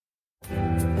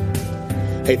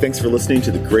Hey, thanks for listening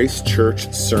to the Grace Church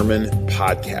Sermon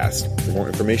Podcast. For more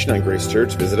information on Grace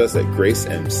Church, visit us at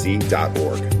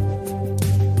gracemc.org.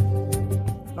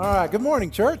 All right, good morning,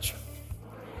 church.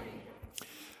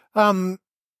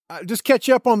 Just catch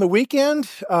up on the weekend.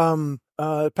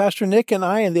 Pastor Nick and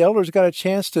I and the elders got a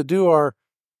chance to do our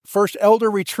first elder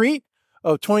retreat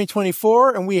of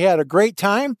 2024, and we had a great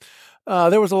time.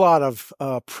 There was a lot of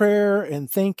prayer and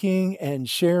thinking and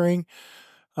sharing.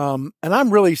 And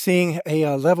I'm really seeing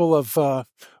a level of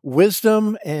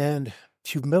wisdom and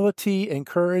humility and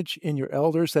courage in your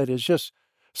elders that is just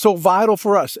so vital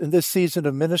for us in this season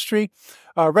of ministry.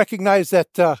 Recognize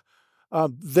that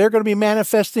they're going to be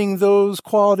manifesting those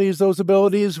qualities, those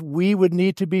abilities. We would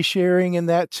need to be sharing in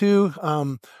that too.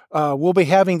 We'll be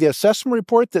having the assessment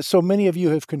report that so many of you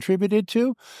have contributed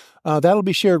to. That'll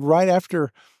be shared right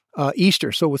after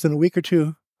Easter. So within a week or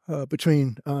two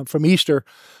from Easter,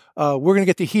 we're going to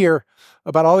get to hear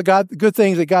about all the good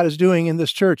things that God is doing in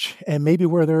this church, and maybe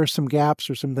where there are some gaps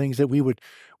or some things that we would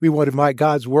invite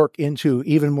God's work into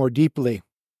even more deeply.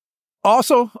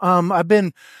 Also, I've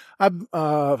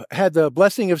had the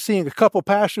blessing of seeing a couple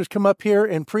pastors come up here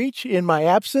and preach in my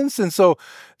absence, and so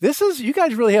you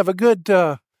guys really have a good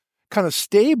kind of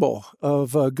stable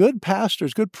of good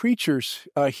pastors, good preachers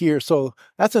here. So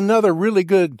that's another really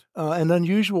good and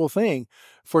unusual thing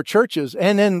for churches.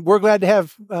 And then we're glad to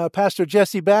have Pastor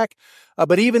Jesse back.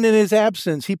 But even in his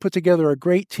absence, he put together a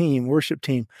great worship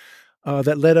team,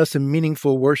 that led us in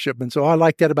meaningful worship. And so I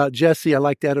like that about Jesse. I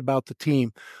like that about the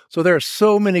team. So there are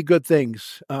so many good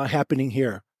things happening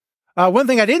here. One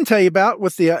thing I didn't tell you about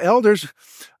with the elders,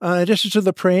 in addition to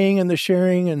the praying and the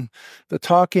sharing and the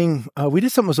talking, we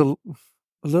did something that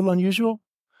was a little unusual.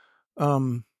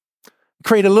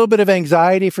 Create a little bit of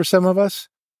anxiety for some of us.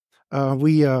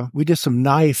 We did some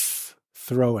knife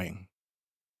throwing.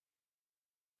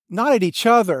 Not at each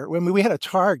other. I mean, we had a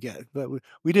target, but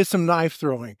we did some knife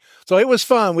throwing. So it was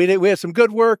fun. We had some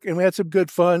good work and we had some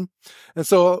good fun. And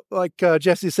so, like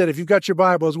Jesse said, if you've got your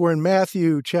Bibles, we're in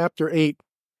Matthew chapter 8.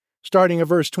 Starting at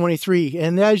verse 23.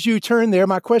 And as you turn there,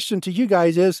 my question to you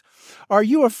guys is, are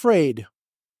you afraid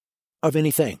of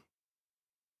anything?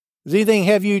 Does anything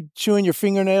have you chewing your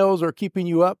fingernails or keeping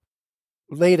you up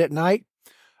late at night?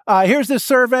 Here's this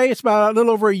survey. It's about a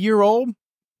little over a year old.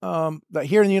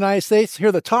 Here in the United States, here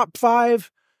are the top 5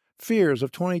 fears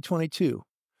of 2022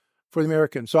 for the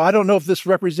Americans. So I don't know if this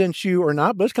represents you or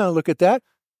not, but let's kind of look at that.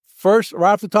 First,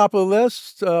 right off the top of the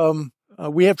list,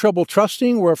 we have trouble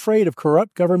trusting. We're afraid of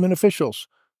corrupt government officials.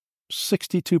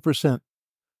 62%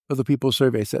 of the people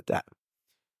surveyed said that.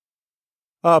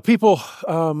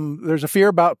 There's a fear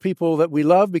about people that we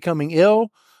love becoming ill.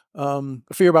 A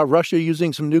fear about Russia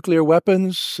using some nuclear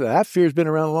weapons. That fear's been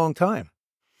around a long time.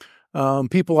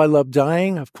 People I love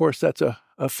dying. Of course, that's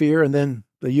a fear. And then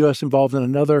the U.S. involved in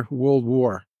another world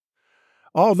war.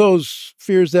 All those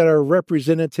fears that are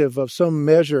representative of some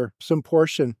measure, some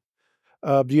portion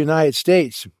of the United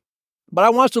States. But I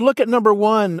want us to look at number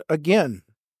 1 again.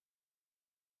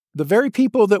 The very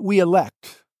people that we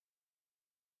elect,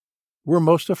 we're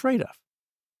most afraid of.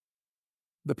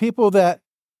 The people that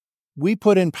we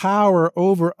put in power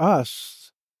over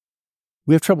us,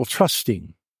 we have trouble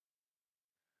trusting.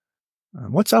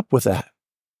 What's up with that?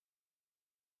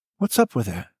 What's up with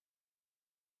that?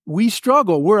 We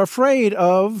struggle. We're afraid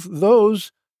of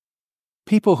those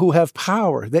people who have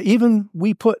power that even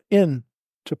we put in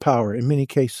to power in many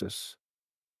cases.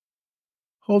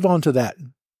 Hold on to that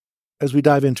as we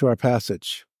dive into our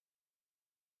passage.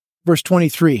 Verse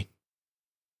 23.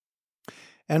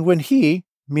 And when he,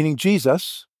 meaning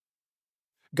Jesus,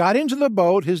 got into the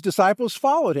boat, his disciples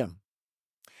followed him.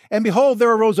 And behold,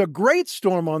 there arose a great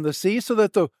storm on the sea, so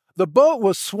that the boat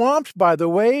was swamped by the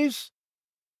waves,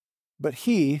 but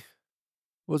he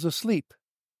was asleep.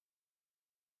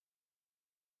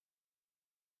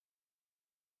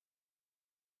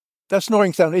 That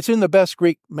snoring sound, it's in the best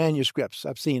Greek manuscripts.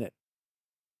 I've seen it.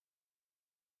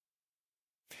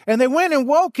 And they went and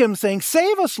woke him, saying,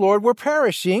 "Save us, Lord, we're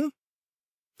perishing."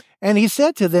 And he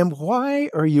said to them, "Why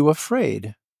are you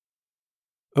afraid,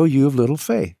 O you of little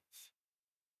faith?"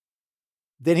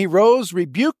 Then he rose,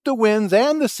 rebuked the winds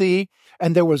and the sea,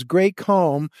 and there was great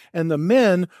calm. And the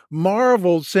men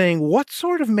marveled, saying, "What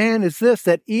sort of man is this,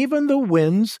 that even the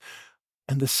winds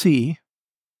and the sea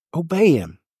obey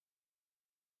him?"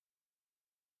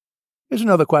 Here's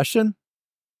another question.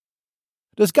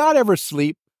 Does God ever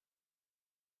sleep?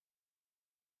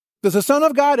 Does the Son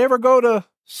of God ever go to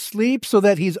sleep so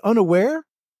that he's unaware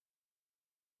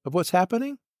of what's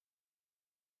happening?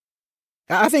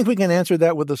 I think we can answer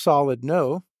that with a solid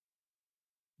no.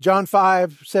 John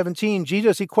 5:17,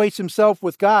 Jesus equates himself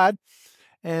with God,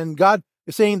 and God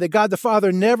is saying that God the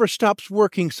Father never stops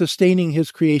working, sustaining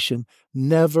his creation,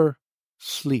 never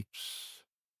sleeps.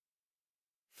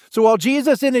 So while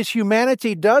Jesus in his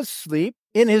humanity does sleep,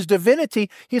 in his divinity,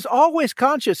 he's always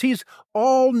conscious. He's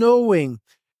all-knowing.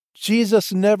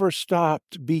 Jesus never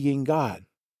stopped being God.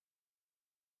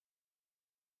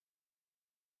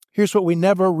 Here's what we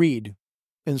never read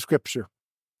in Scripture.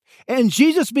 And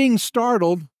Jesus, being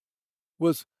startled,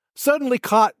 was suddenly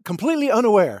caught completely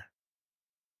unaware.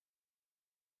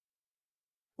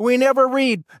 We never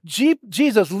read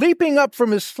Jesus, leaping up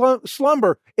from his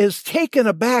slumber, is taken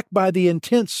aback by the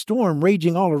intense storm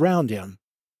raging all around him.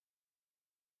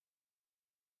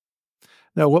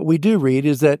 Now, what we do read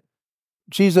is that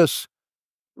Jesus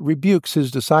rebukes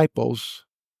his disciples,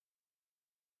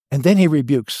 and then he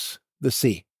rebukes the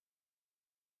sea.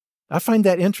 I find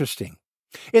that interesting.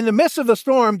 In the midst of the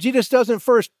storm, Jesus doesn't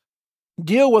first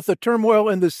deal with the turmoil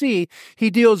in the sea. He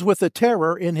deals with the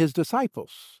terror in his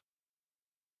disciples.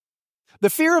 The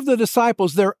fear of the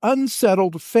disciples, their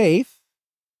unsettled faith,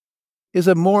 is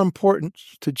of more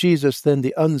importance to Jesus than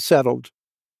the unsettled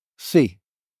sea.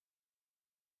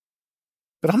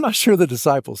 But I'm not sure the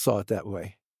disciples saw it that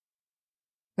way.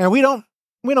 And we don't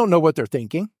know what they're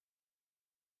thinking.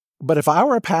 But if I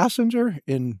were a passenger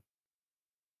in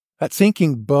that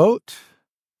sinking boat,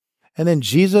 and then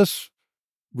Jesus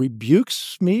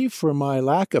rebukes me for my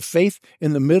lack of faith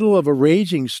in the middle of a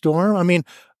raging storm, I mean,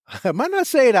 I might not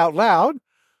say it out loud,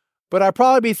 but I'd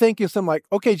probably be thinking something like,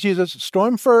 okay, Jesus,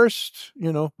 storm first,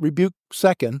 rebuke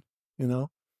second,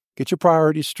 get your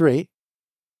priorities straight.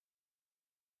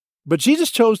 But Jesus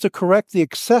chose to correct the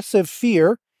excessive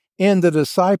fear in the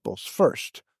disciples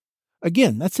first.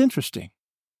 Again, that's interesting.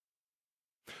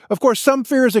 Of course, some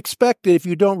fear is expected if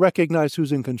you don't recognize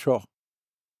who's in control.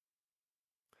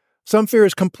 Some fear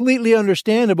is completely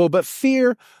understandable, but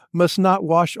fear must not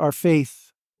wash our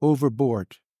faith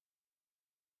overboard.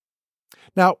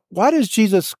 Now, why does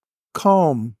Jesus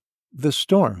calm the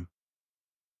storm?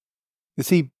 Is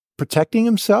he protecting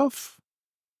himself?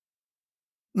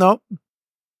 No.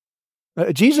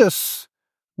 Jesus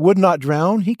would not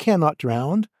drown. He cannot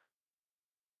drown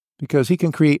because he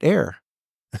can create air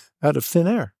out of thin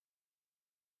air.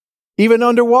 Even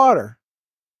underwater,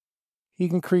 he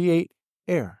can create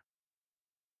air.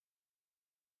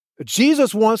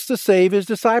 Jesus wants to save his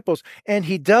disciples, and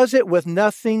he does it with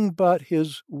nothing but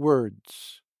his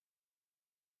words.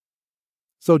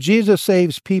 So Jesus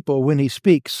saves people when he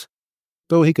speaks,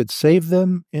 though he could save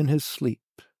them in his sleep.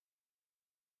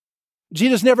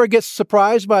 Jesus never gets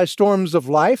surprised by storms of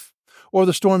life or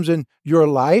the storms in your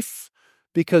life,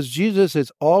 because Jesus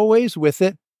is always with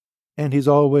it, and he's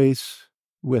always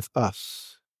with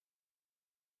us.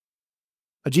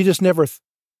 Jesus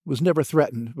was never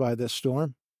threatened by this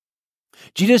storm.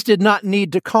 Jesus did not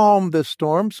need to calm this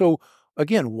storm, so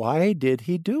again, why did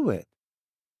he do it?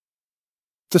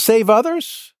 To save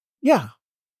others? Yeah,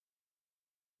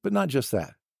 but not just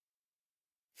that.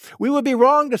 We would be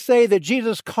wrong to say that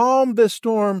Jesus calmed this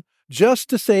storm just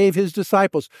to save his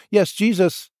disciples. Yes,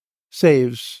 Jesus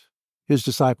saves his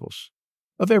disciples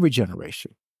of every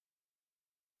generation.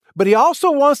 But he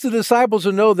also wants the disciples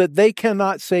to know that they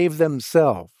cannot save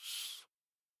themselves.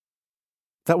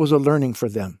 That was a learning for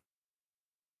them.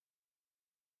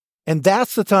 And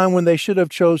that's the time when they should have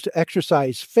chose to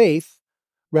exercise faith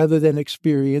rather than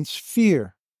experience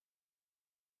fear.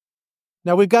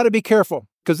 Now, we've got to be careful,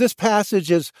 because this passage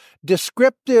is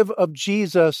descriptive of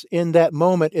Jesus in that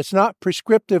moment. It's not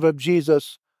prescriptive of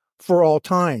Jesus for all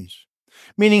times,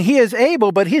 meaning he is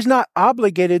able, but he's not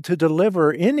obligated to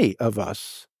deliver any of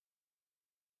us.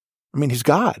 I mean, he's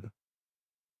God.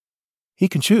 He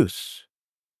can choose.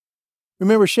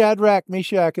 Remember Shadrach,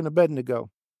 Meshach, and Abednego,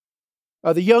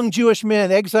 the young Jewish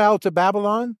men exiled to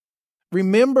Babylon?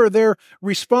 Remember their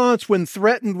response when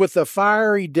threatened with a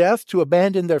fiery death to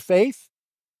abandon their faith?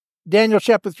 Daniel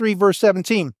chapter 3, verse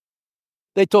 17.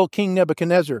 They told King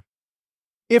Nebuchadnezzar,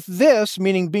 if this,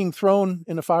 meaning being thrown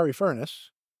in a fiery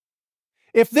furnace,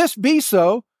 if this be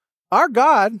so, our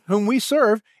God, whom we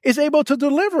serve, is able to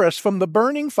deliver us from the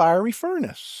burning fiery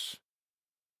furnace.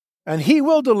 And he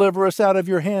will deliver us out of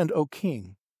your hand, O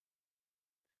king.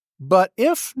 But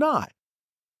if not,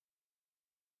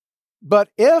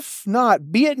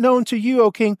 be it known to you,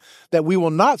 O king, that we will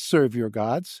not serve your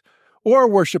gods or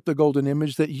worship the golden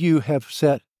image that you have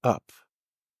set up.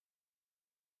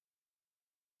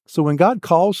 So when God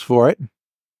calls for it,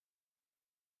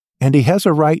 and he has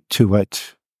a right to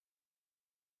it,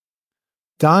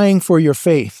 dying for your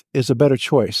faith is a better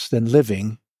choice than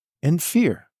living in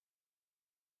fear.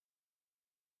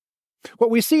 What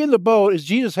we see in the boat is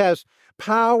Jesus has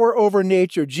power over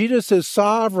nature. Jesus is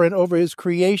sovereign over his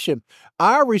creation.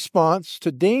 Our response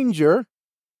to danger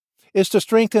is to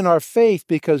strengthen our faith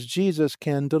because Jesus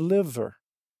can deliver.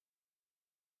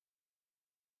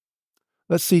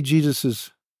 Let's see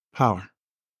Jesus' power.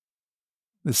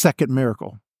 The second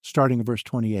miracle, starting in verse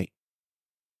 28.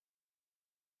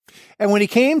 And when he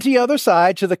came to the other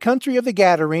side, to the country of the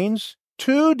Gadarenes,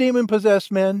 2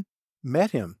 demon-possessed men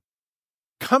met him,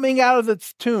 coming out of the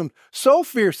tomb, so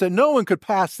fierce that no one could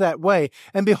pass that way.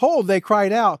 And behold, they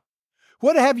cried out,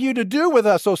 "What have you to do with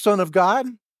us, O Son of God?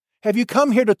 Have you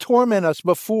come here to torment us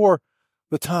before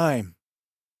the time?"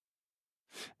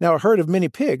 Now a herd of many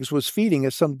pigs was feeding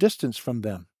at some distance from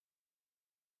them.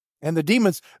 And the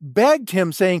demons begged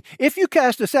him, saying, "If you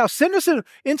cast us out, send us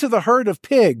into the herd of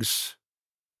pigs."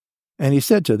 And he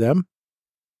said to them,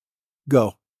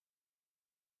 "Go."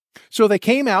 So they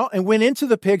came out and went into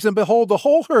the pigs, and behold, the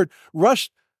whole herd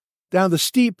rushed down the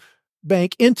steep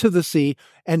bank into the sea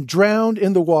and drowned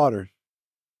in the water.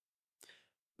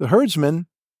 The herdsmen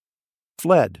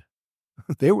fled.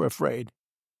 They were afraid.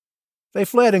 They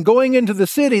fled, and going into the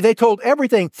city, they told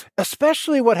everything,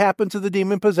 especially what happened to the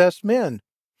demon-possessed men.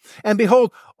 And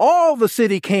behold, all the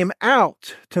city came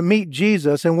out to meet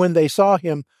Jesus, and when they saw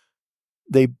him,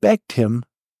 they begged him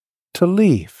to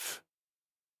leave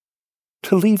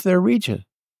their region.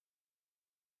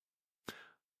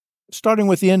 Starting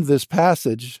with the end of this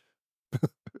passage,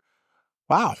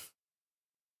 wow.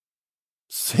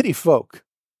 City folk.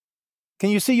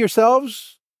 Can you see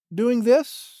yourselves doing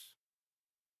this?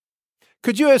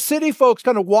 Could you, as city folks,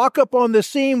 kind of walk up on the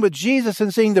scene with Jesus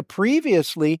and seeing the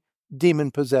previously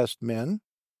demon-possessed men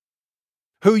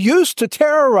who used to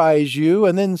terrorize you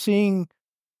and then seeing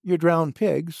your drowned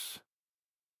pigs?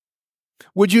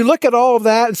 Would you look at all of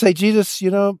that and say, "Jesus,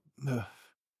 you've done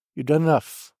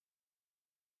enough.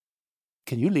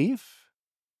 Can you leave?"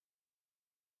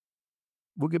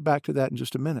 We'll get back to that in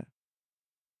just a minute.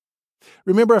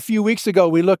 Remember a few weeks ago,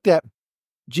 we looked at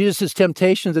Jesus'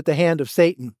 temptations at the hand of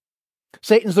Satan.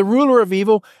 Satan's the ruler of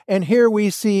evil, and here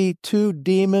we see 2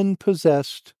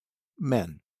 demon-possessed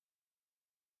men.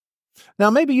 Now,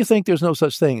 maybe you think there's no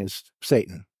such thing as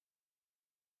Satan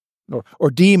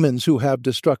or demons who have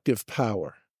destructive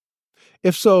power.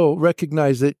 If so,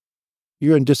 recognize that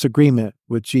you're in disagreement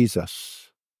with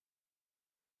Jesus.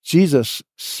 Jesus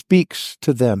speaks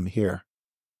to them here,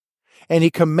 and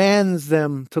he commands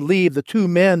them to leave the 2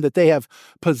 men that they have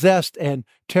possessed and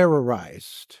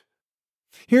terrorized.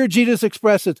 Here, Jesus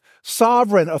expresses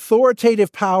sovereign,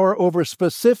 authoritative power over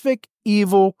specific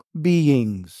evil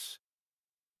beings,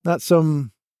 not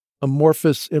some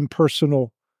amorphous,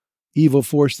 impersonal evil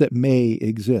force that may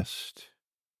exist.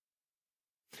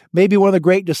 Maybe one of the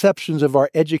great deceptions of our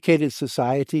educated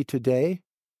society today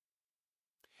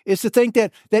is to think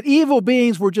that evil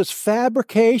beings were just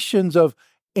fabrications of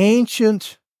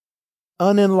ancient,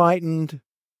 unenlightened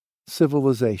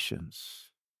civilizations.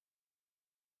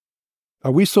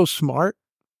 Are we so smart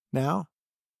now?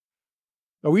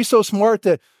 Are we so smart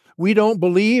that we don't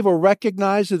believe or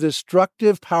recognize the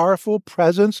destructive, powerful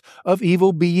presence of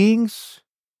evil beings?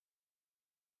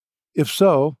 If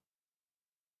so,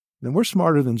 then we're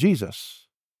smarter than Jesus.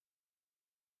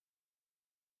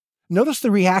 Notice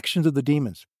the reactions of the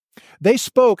demons. They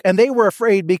spoke and they were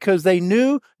afraid because they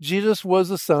knew Jesus was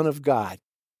the Son of God.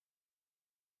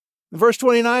 In verse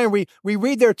 29, we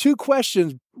read there 2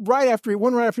 questions one right after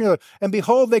another. And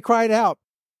behold, they cried out.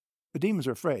 The demons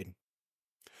are afraid.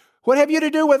 "What have you to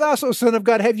do with us, O Son of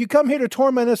God? Have you come here to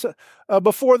torment us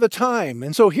before the time?"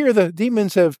 And so here the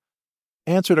demons have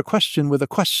answered a question with a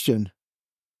question.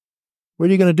 What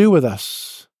are you going to do with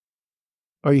us?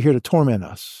 Are you here to torment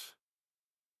us?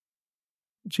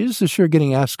 Jesus is sure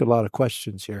getting asked a lot of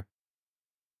questions here.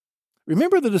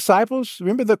 Remember the disciples?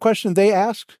 Remember the question they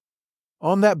asked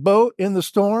on that boat in the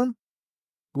storm?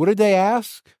 What did they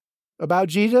ask about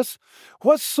Jesus?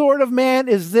 "What sort of man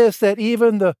is this that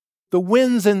even the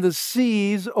winds and the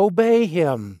seas obey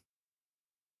him?"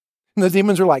 And the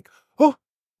demons are like, "Oh,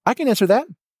 I can answer that.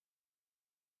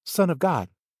 Son of God.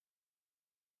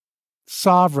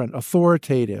 Sovereign,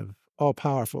 authoritative,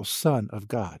 all-powerful Son of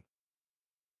God."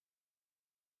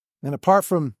 And apart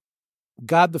from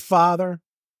God the Father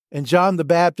and John the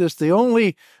Baptist, the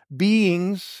only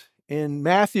beings in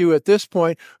Matthew at this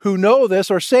point who know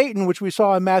this are Satan, which we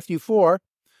saw in Matthew 4,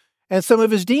 and some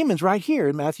of his demons right here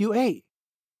in Matthew 8.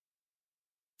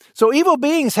 So evil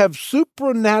beings have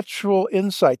supernatural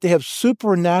insight. They have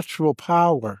supernatural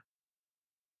power.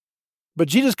 But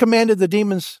Jesus commanded the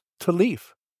demons to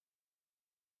leave.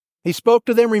 He spoke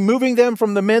to them, removing them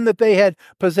from the men that they had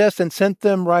possessed, and sent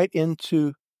them right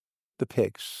into the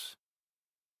pigs.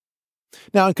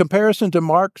 Now, in comparison to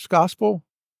Mark's gospel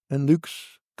and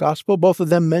Luke's gospel, both of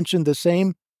them mention the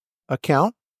same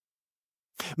account.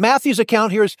 Matthew's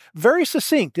account here is very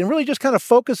succinct and really just kind of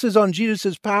focuses on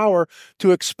Jesus' power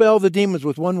to expel the demons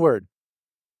with one word: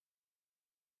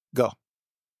 go.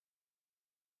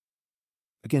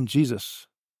 Again, Jesus,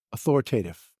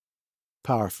 authoritative,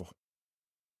 powerful.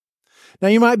 Now,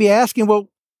 you might be asking, well,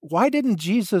 why didn't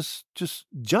Jesus just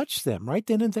judge them right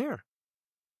then and there?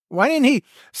 Why didn't he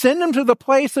send them to the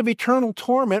place of eternal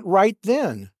torment right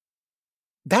then?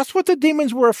 That's what the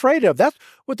demons were afraid of. That's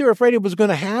what they were afraid of was going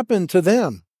to happen to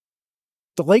them.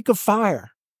 The lake of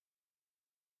fire.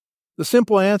 The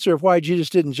simple answer of why Jesus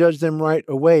didn't judge them right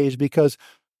away is because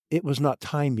it was not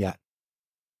time yet.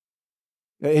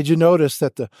 Did you notice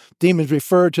that the demons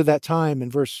referred to that time in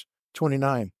verse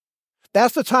 29?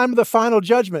 That's the time of the final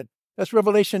judgment. That's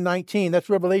Revelation 19. That's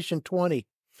Revelation 20.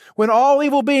 When all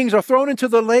evil beings are thrown into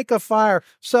the lake of fire,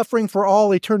 suffering for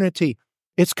all eternity.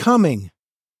 It's coming,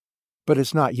 but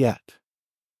it's not yet.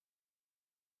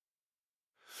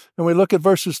 And we look at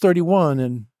verses 31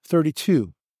 and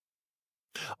 32.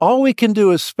 All we can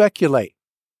do is speculate.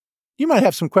 You might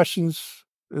have some questions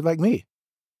like me.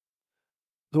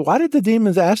 So why did the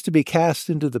demons ask to be cast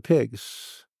into the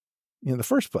pigs in the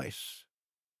first place?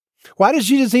 Why does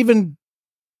Jesus even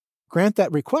grant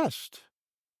that request?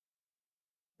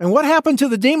 And what happened to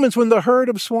the demons when the herd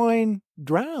of swine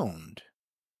drowned?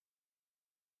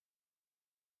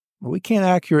 Well, we can't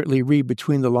accurately read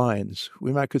between the lines.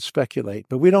 We could speculate,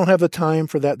 but we don't have the time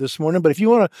for that this morning. But if you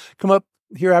want to come up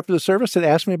here after the service and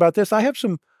ask me about this, I have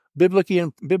some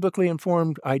biblically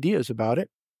informed ideas about it.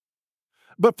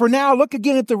 But for now, look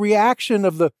again at the reaction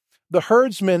of the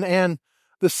herdsmen and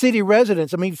the city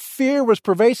residents. I mean, fear was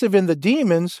pervasive in the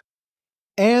demons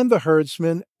and the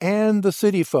herdsmen and the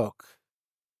city folk.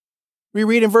 We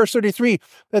read in verse 33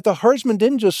 that the herdsmen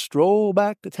didn't just stroll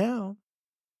back to town.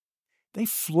 They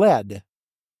fled.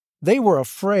 They were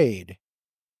afraid.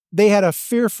 They had a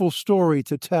fearful story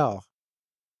to tell.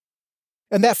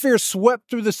 And that fear swept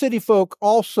through the city folk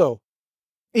also,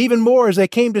 even more as they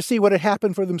came to see what had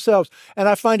happened for themselves. And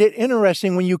I find it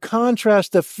interesting when you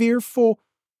contrast the fearful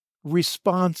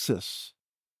responses.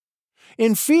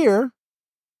 In fear,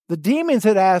 the demons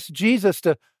had asked Jesus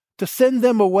to send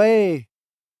them away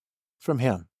from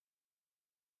him.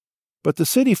 But the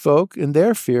city folk, in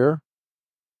their fear,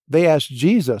 they asked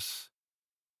Jesus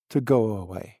to go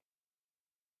away.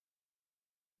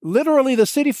 Literally, the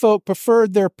city folk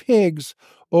preferred their pigs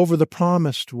over the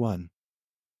promised one.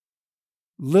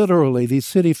 Literally, these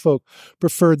city folk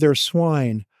preferred their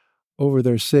swine over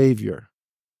their Savior.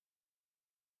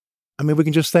 I mean, we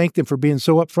can just thank them for being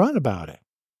so upfront about it.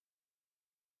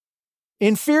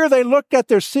 In fear, they looked at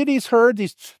their city's herd,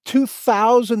 these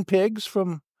 2,000 pigs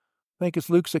from, I think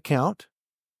it's Luke's account.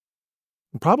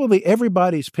 And probably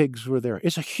everybody's pigs were there.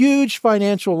 It's a huge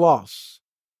financial loss.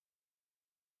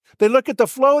 They look at the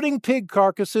floating pig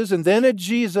carcasses and then at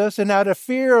Jesus, and out of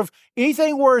fear of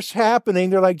anything worse happening,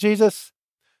 they're like, Jesus,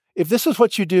 if this is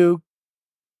what you do,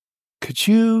 could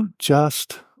you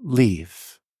just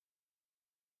leave?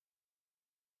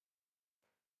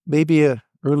 Maybe an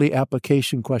early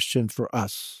application question for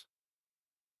us.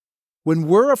 When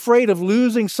we're afraid of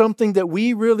losing something that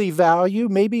we really value,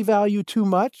 maybe value too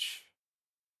much,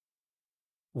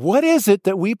 what is it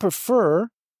that we prefer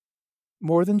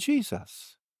more than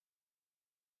Jesus?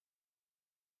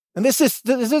 And this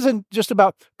isn't just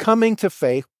about coming to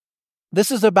faith.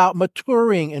 This is about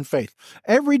maturing in faith.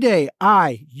 Every day,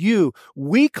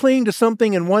 we cling to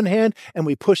something in one hand and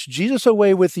we push Jesus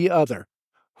away with the other.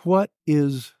 What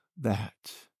is that?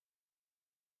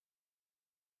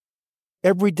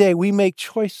 Every day we make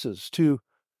choices to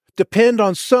depend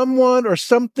on someone or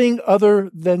something other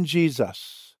than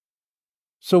Jesus.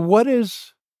 So what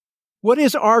is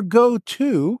our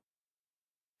go-to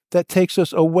that takes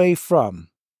us away from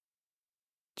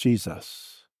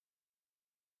Jesus?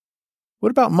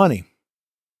 What about money?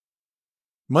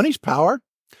 Money's power.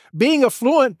 Being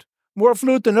affluent, more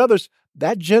affluent than others,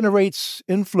 that generates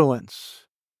influence.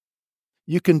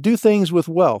 You can do things with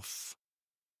wealth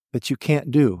that you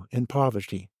can't do in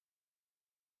poverty.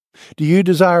 Do you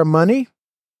desire money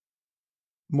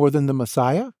more than the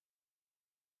Messiah?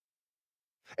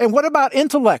 And what about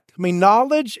intellect? I mean,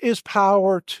 knowledge is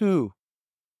power too.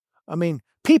 I mean,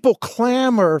 people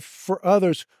clamor for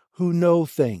others who know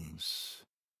things.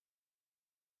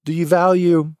 Do you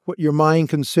value what your mind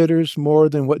considers more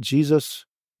than what Jesus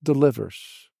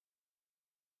delivers?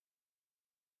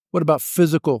 What about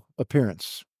physical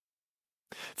appearance?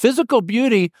 Physical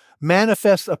beauty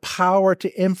manifests a power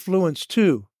to influence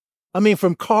too. I mean,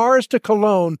 from cars to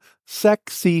cologne,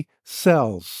 sexy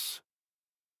sells.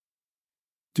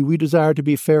 do we desire to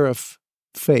be fair of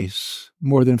face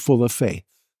more than full of faith?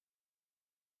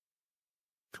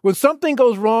 When something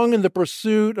goes wrong in the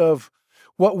pursuit of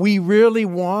what we really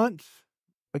want,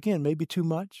 again, maybe too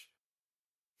much,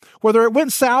 whether it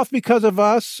went south because of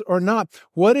us or not,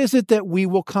 what is it that we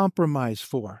will compromise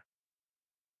for?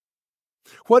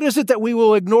 What is it that we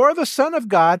will ignore the Son of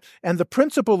God and the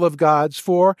principle of God's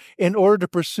for in order to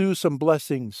pursue some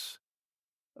blessings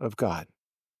of God?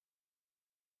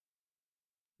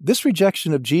 This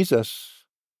rejection of Jesus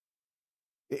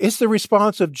is the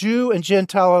response of Jew and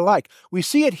Gentile alike. We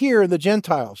see it here in the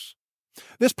Gentiles.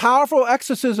 This powerful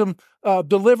exorcism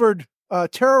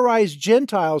terrorized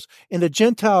Gentiles in a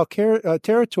Gentile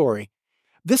territory.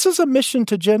 This is a mission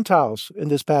to Gentiles in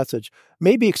this passage,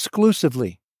 maybe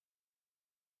exclusively.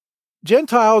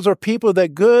 Gentiles are people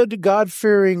that good,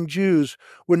 God-fearing Jews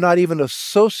would not even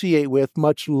associate with,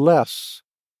 much less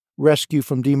rescue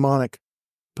from demonic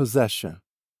possession.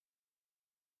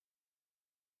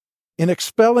 In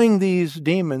expelling these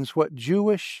demons, what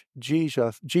Jewish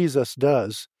Jesus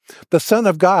does, the Son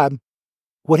of God,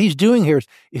 what he's doing here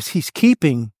is he's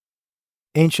keeping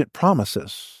ancient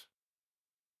promises.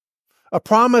 A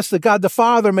promise that God the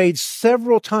Father made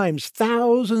several times,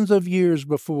 thousands of years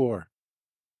before.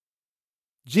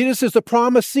 Jesus is the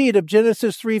promised seed of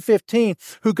Genesis 3:15,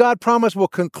 who God promised will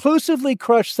conclusively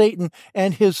crush Satan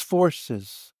and his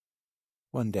forces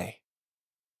one day.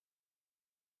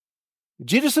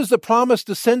 Jesus is the promised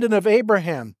descendant of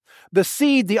Abraham, the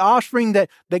seed, the offspring that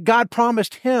God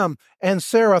promised him and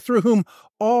Sarah, through whom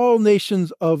all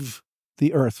nations of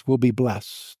the earth will be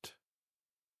blessed.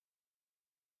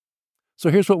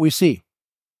 So here's what we see.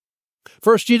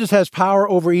 First, Jesus has power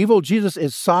over evil. Jesus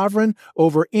is sovereign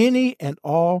over any and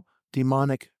all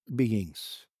demonic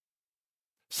beings.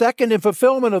 Second, in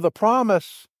fulfillment of the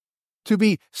promise to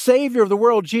be Savior of the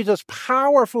world, Jesus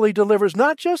powerfully delivers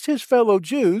not just his fellow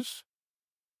Jews,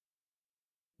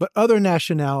 but other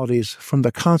nationalities from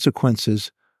the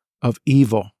consequences of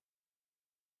evil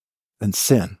and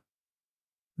sin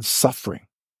and suffering.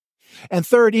 And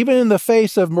third, even in the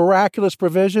face of miraculous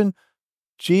provision,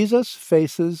 Jesus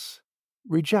faces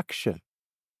rejection.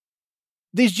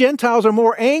 These Gentiles are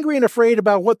more angry and afraid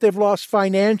about what they've lost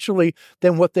financially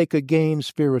than what they could gain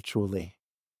spiritually.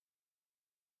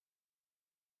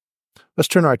 Let's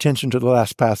turn our attention to the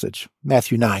last passage,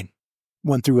 Matthew 9,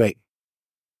 1-8.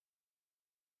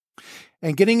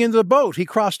 And getting into the boat, he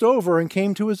crossed over and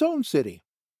came to his own city.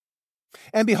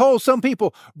 And behold, some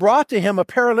people brought to him a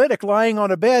paralytic lying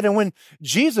on a bed. And when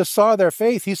Jesus saw their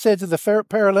faith, he said to the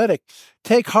paralytic,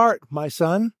 "Take heart, my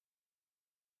son,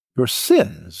 your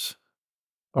sins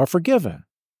are forgiven."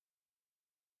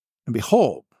 And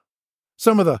behold,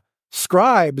 some of the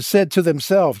scribes said to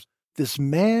themselves, "This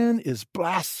man is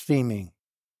blaspheming."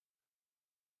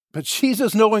 But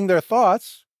Jesus, knowing their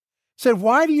thoughts, said,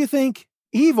 "Why do you think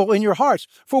evil in your hearts?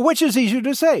 For which is easier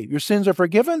to say, 'Your sins are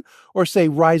forgiven,' or say,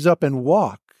 'Rise up and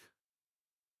walk'?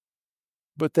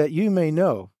 But that you may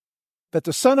know that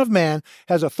the Son of Man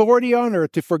has authority on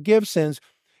earth to forgive sins."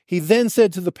 He then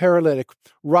said to the paralytic,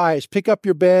 "Rise, pick up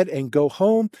your bed and go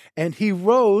home." And he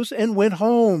rose and went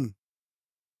home.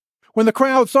 When the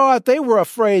crowd saw it, they were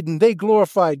afraid, and they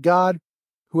glorified God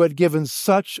who had given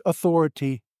such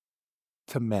authority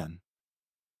to men.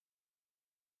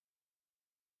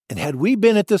 And had we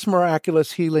been at this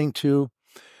miraculous healing too,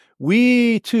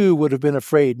 we too would have been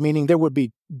afraid, meaning there would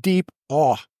be deep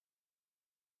awe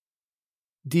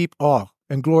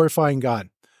and glorifying God.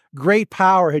 Great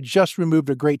power had just removed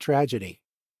a great tragedy.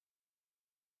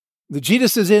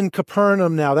 Jesus is in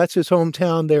Capernaum now. That's his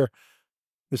hometown there,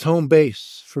 his home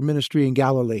base for ministry in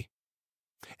Galilee.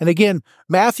 And again,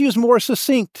 Matthew's more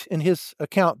succinct in his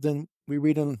account than we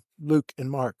read in Luke and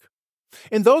Mark.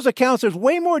 In those accounts, there's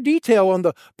way more detail on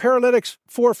the paralytic's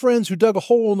 4 friends who dug a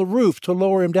hole in the roof to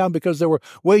lower him down because there were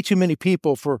way too many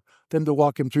people for them to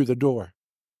walk him through the door.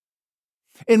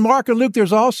 In Mark and Luke,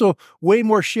 there's also way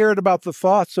more shared about the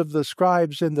thoughts of the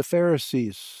scribes and the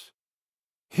Pharisees.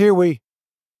 Here we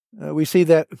see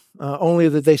that only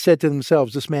that they said to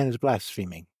themselves, "This man is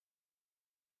blaspheming."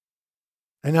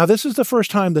 And now this is the first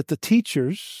time that the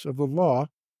teachers of the law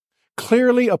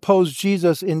clearly opposed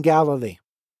Jesus in Galilee.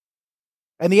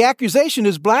 And the accusation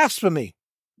is blasphemy.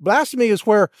 Blasphemy is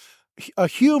where a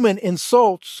human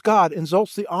insults God,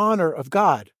 insults the honor of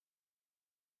God.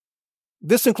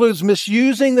 This includes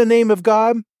misusing the name of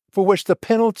God, for which the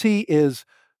penalty is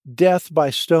death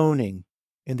by stoning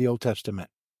in the Old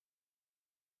Testament.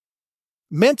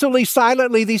 Mentally,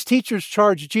 silently, these teachers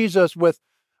charge Jesus with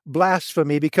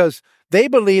blasphemy because they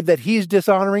believe that he's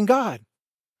dishonoring God.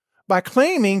 by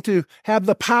claiming to have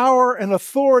the power and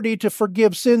authority to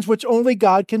forgive sins, which only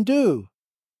God can do.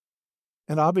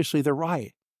 And obviously they're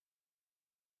right.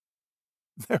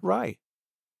 They're right.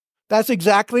 That's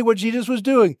exactly what Jesus was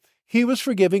doing. He was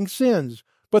forgiving sins,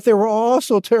 but they were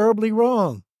also terribly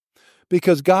wrong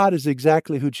because God is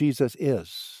exactly who Jesus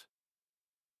is.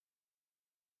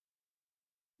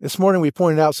 This morning we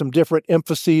pointed out some different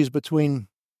emphases between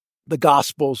the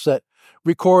Gospels that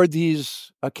record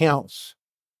these accounts.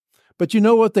 But you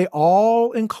know what they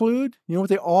all include? You know what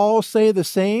they all say the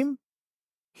same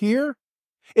here?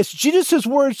 It's Jesus'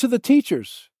 words to the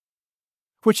teachers,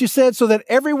 which he said so that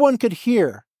everyone could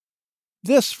hear.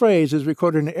 This phrase is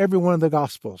recorded in every one of the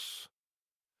Gospels.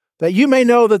 That you may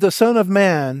know that the Son of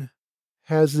Man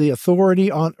has the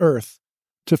authority on earth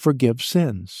to forgive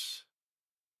sins.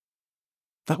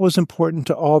 That was important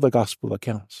to all the Gospel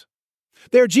accounts.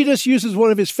 There, Jesus uses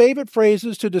one of his favorite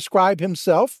phrases to describe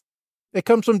himself. It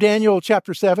comes from Daniel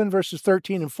chapter 7, verses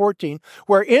 13 and 14,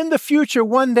 where in the future,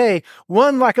 one day,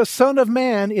 one like a son of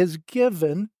man is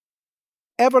given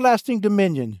everlasting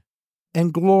dominion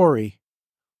and glory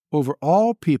over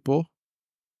all people,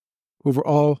 over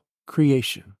all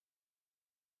creation.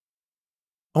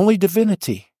 Only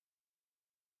divinity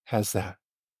has that.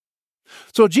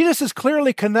 So Jesus is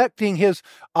clearly connecting his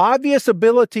obvious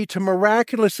ability to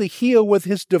miraculously heal with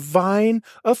his divine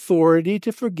authority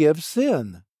to forgive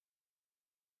sin.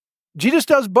 Jesus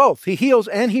does both. He heals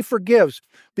and he forgives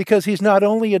because he's not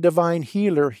only a divine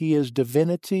healer, he is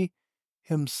divinity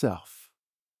himself.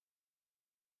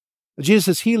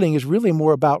 Jesus' healing is really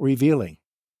more about revealing.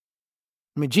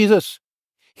 I mean, Jesus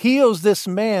heals this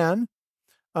man.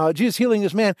 Jesus healing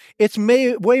this man, it's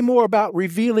way more about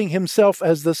revealing himself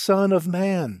as the Son of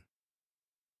Man.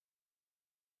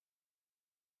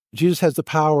 Jesus has the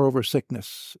power over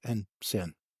sickness and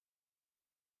sin.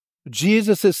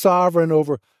 Jesus is sovereign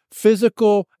over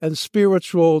physical and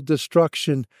spiritual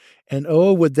destruction. And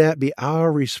oh, would that be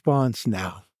our response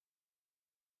now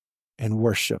in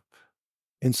worship,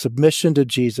 in submission to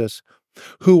Jesus,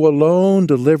 who alone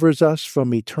delivers us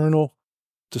from eternal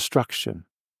destruction.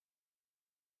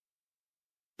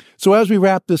 So as we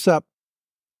wrap this up,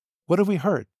 what have we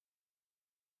heard?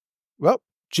 Well,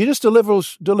 Jesus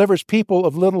delivers people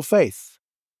of little faith.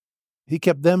 He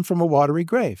kept them from a watery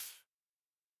grave.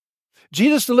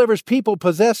 Jesus delivers people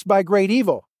possessed by great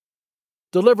evil,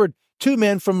 delivered two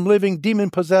men from living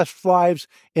demon-possessed lives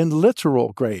in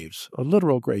literal graves, a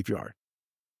literal graveyard.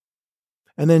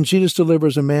 And then Jesus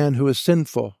delivers a man who is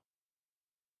sinful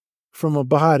from a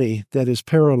body that is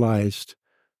paralyzed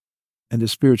and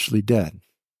is spiritually dead.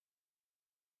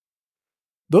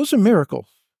 Those are miracles,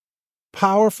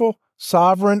 powerful,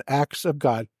 sovereign acts of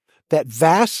God that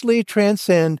vastly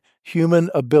transcend human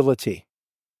ability.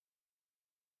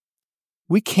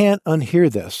 We can't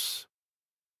unhear this,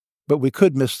 but we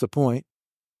could miss the point.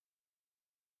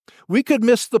 We could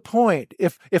miss the point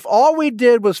if all we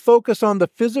did was focus on the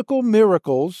physical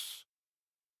miracles.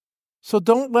 So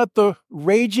don't let the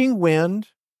raging wind,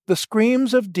 the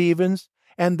screams of demons,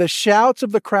 and the shouts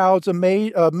of the crowd's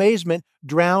amazement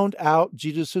drowned out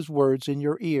Jesus' words in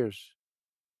your ears.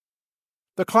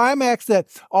 The climax that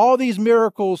all these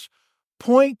miracles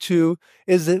point to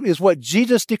is what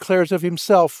Jesus declares of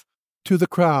himself to the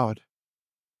crowd,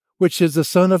 which is the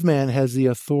Son of Man has the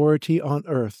authority on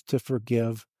earth to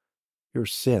forgive your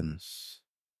sins.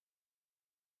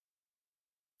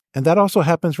 And that also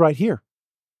happens right here,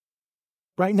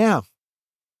 right now,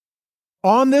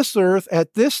 on this earth,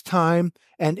 at this time,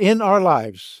 and in our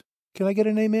lives. Can I get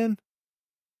an amen?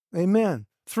 Amen.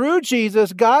 Through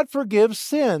Jesus, God forgives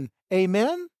sin.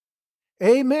 Amen?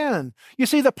 Amen. You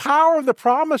see, the power of the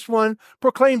promised one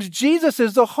proclaims Jesus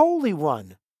is the Holy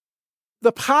One.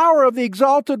 The power of the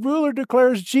exalted ruler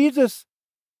declares Jesus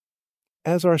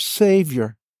as our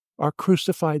Savior, our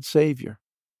crucified Savior.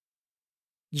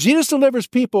 Jesus delivers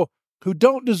people who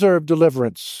don't deserve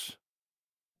deliverance.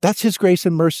 That's his grace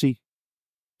and mercy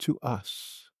to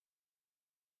us.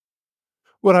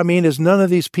 What I mean is none of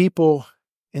these people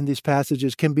in these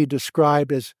passages can be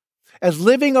described as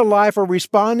living a life or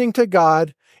responding to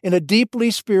God in a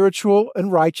deeply spiritual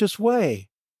and righteous way.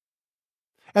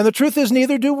 And the truth is,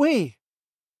 neither do we.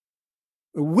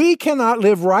 We cannot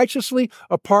live righteously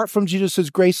apart from Jesus'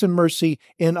 grace and mercy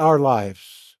in our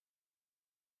lives.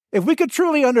 If we could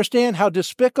truly understand how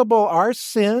despicable our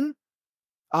sin,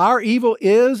 our evil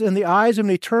is in the eyes of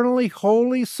an eternally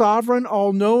holy, sovereign,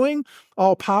 all-knowing,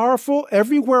 all-powerful,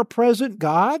 everywhere present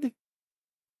God,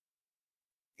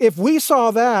 if we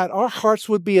saw that, our hearts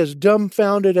would be as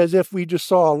dumbfounded as if we just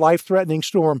saw a life-threatening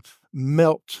storm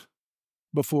melt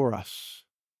before us.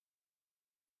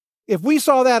 If we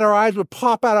saw that, our eyes would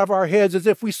pop out of our heads as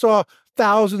if we saw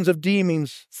thousands of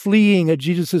demons fleeing at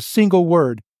Jesus' single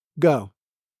word, go.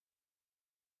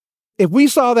 If we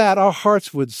saw that, our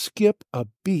hearts would skip a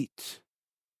beat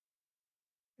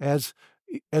as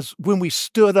when we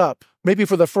stood up, maybe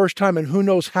for the first time in who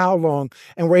knows how long,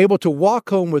 and were able to walk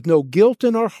home with no guilt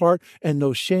in our heart and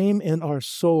no shame in our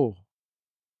soul.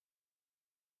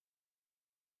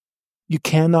 You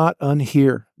cannot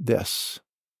unhear this.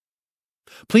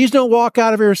 Please don't walk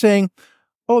out of here saying,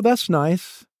 oh, that's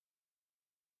nice.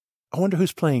 I wonder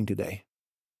who's playing today.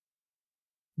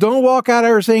 Don't walk out of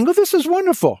here saying, oh, this is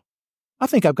wonderful. I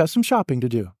think I've got some shopping to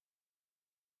do.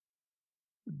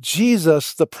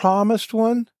 Jesus, the promised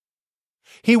one,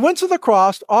 he went to the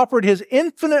cross, offered his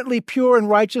infinitely pure and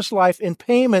righteous life in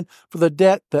payment for the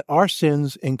debt that our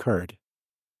sins incurred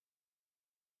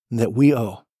and that we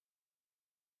owe.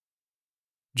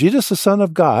 Jesus, the Son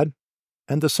of God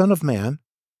and the Son of Man,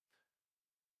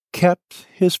 kept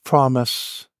his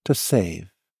promise to save,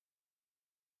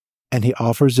 and he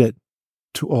offers it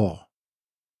to all.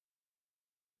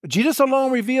 Jesus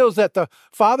alone reveals that the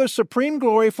Father's supreme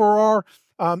glory for our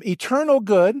eternal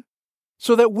good,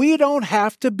 so that we don't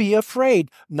have to be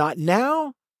afraid, not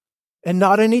now and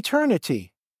not in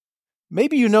eternity.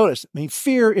 Maybe you notice,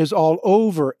 fear is all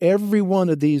over every one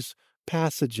of these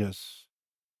passages.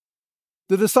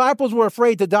 The disciples were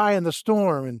afraid to die in the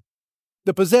storm, and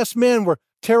the possessed men were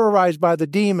terrorized by the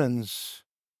demons.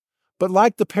 But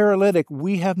like the paralytic,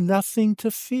 we have nothing to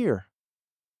fear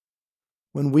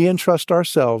when we entrust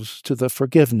ourselves to the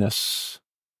forgiveness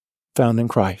found in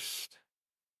Christ.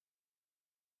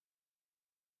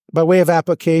 By way of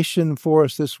application for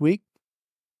us this week,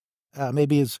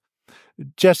 maybe as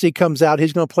Jesse comes out,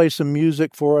 he's going to play some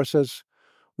music for us as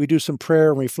we do some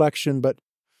prayer and reflection. But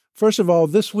first of all,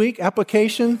 this week,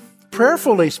 application,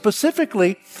 prayerfully,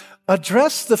 specifically,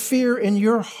 address the fear in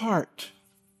your heart.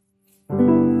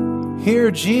 Hear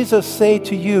Jesus say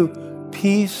to you,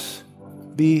 peace,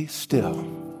 be still.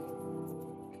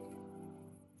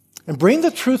 And bring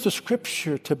the truth of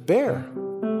Scripture to bear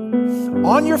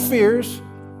on your fears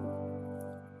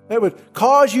that would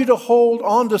cause you to hold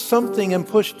on to something and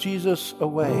push Jesus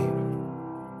away.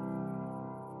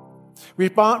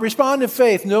 Respond in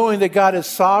faith, knowing that God is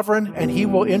sovereign and he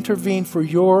will intervene for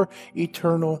your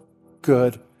eternal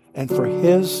good and for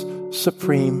his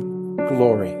supreme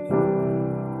glory.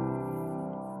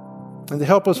 And to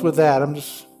help us with that, I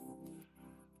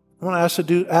want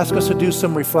to ask us to do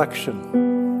some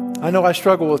reflection. I know I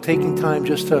struggle with taking time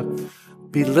just to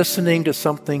be listening to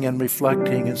something and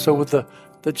reflecting. And so with the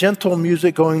gentle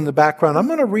music going in the background, I'm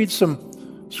going to read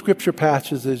some scripture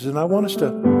passages, and I want us to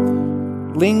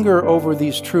linger over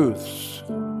these truths.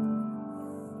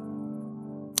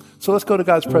 So let's go to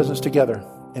God's presence together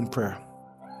in prayer.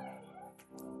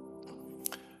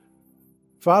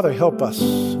 Father, help us.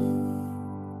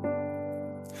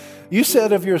 You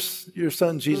said of your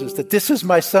son Jesus that this is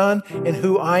my son in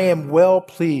whom I am well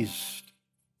pleased.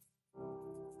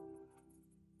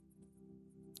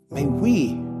 May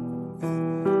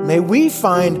we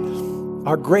find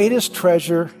our greatest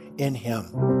treasure in him.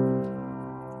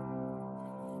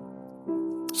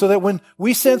 So that when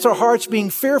we sense our hearts being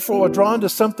fearful or drawn to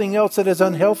something else that is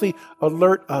unhealthy,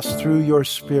 alert us through your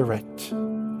Spirit.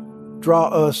 Draw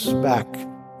us back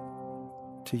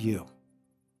to you.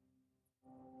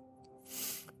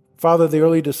 Father, the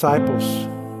early disciples,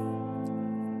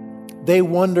 they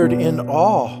wondered in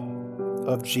awe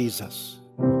of Jesus.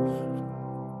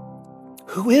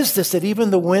 Who is this that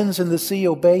even the winds and the sea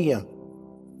obey him?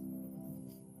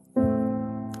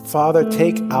 Father,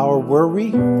 take our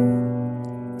worry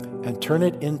and turn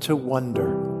it into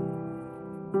wonder.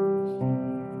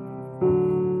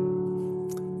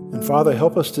 And Father,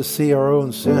 help us to see our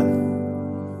own sin.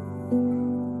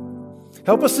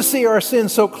 Help us to see our sin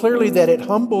so clearly that it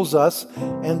humbles us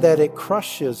and that it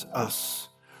crushes us.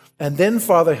 And then,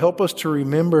 Father, help us to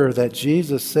remember that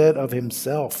Jesus said of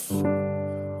himself,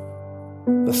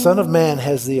 the Son of Man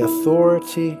has the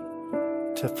authority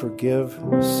to forgive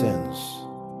sins,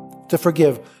 to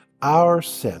forgive our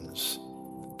sins,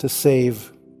 to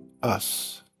save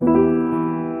us.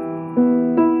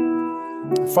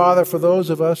 Father, for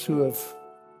those of us who have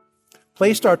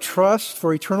placed our trust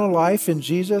for eternal life in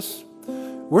Jesus,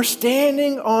 we're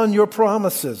standing on your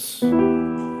promises.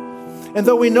 And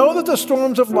though we know that the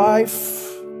storms of life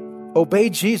obey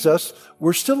Jesus,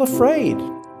 we're still afraid.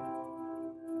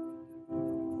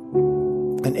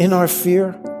 And in our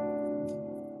fear,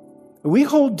 we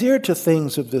hold dear to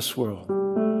things of this world.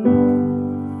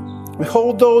 We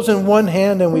hold those in one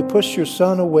hand and we push your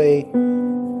Son away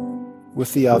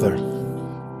with the other.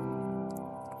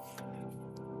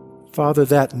 Father,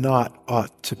 that not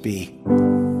ought to be.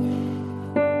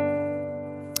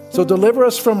 So deliver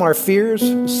us from our fears,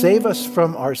 save us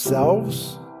from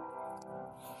ourselves,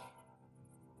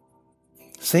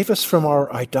 save us from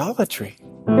our idolatry,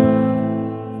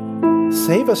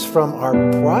 save us from our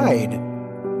pride.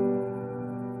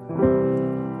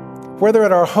 Whether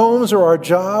at our homes or our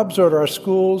jobs or at our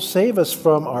schools, save us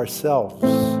from ourselves,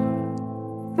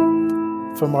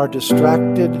 from our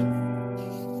distracted,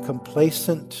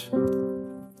 complacent,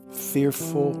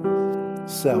 fearful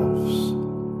selves.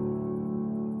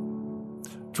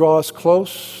 Draw us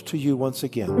close to you once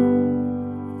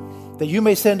again, that you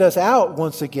may send us out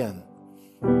once again.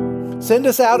 Send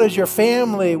us out as your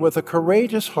family with a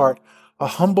courageous heart, a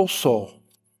humble soul,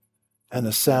 and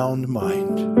a sound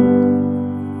mind.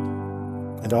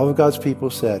 And all of God's people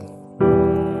said,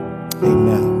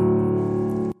 Amen.